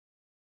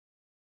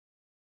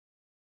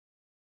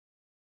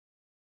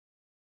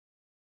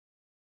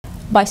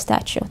By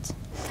statute.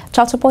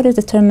 Child support is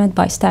determined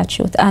by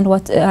statute,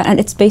 and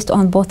it's based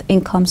on both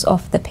incomes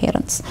of the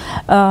parents.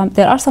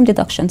 There are some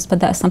deductions, but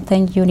that is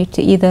something you need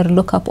to either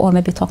look up or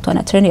maybe talk to an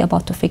attorney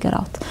about to figure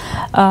out.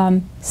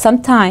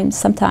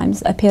 Sometimes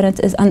a parent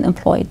is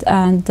unemployed,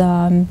 and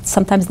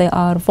sometimes they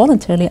are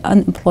voluntarily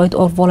unemployed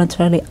or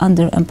voluntarily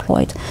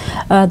underemployed.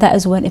 That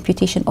is when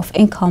imputation of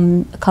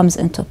income comes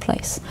into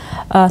place.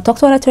 Talk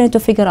to an attorney to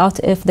figure out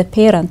if the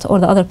parent or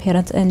the other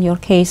parent in your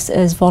case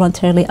is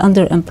voluntarily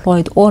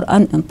underemployed or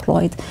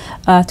unemployed,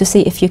 to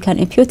see if you can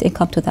impute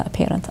income to that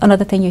parent.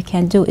 Another thing you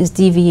can do is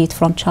deviate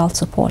from child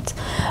support.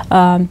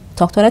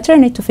 Talk to an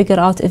attorney to figure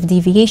out if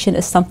deviation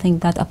is something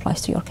that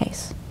applies to your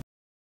case.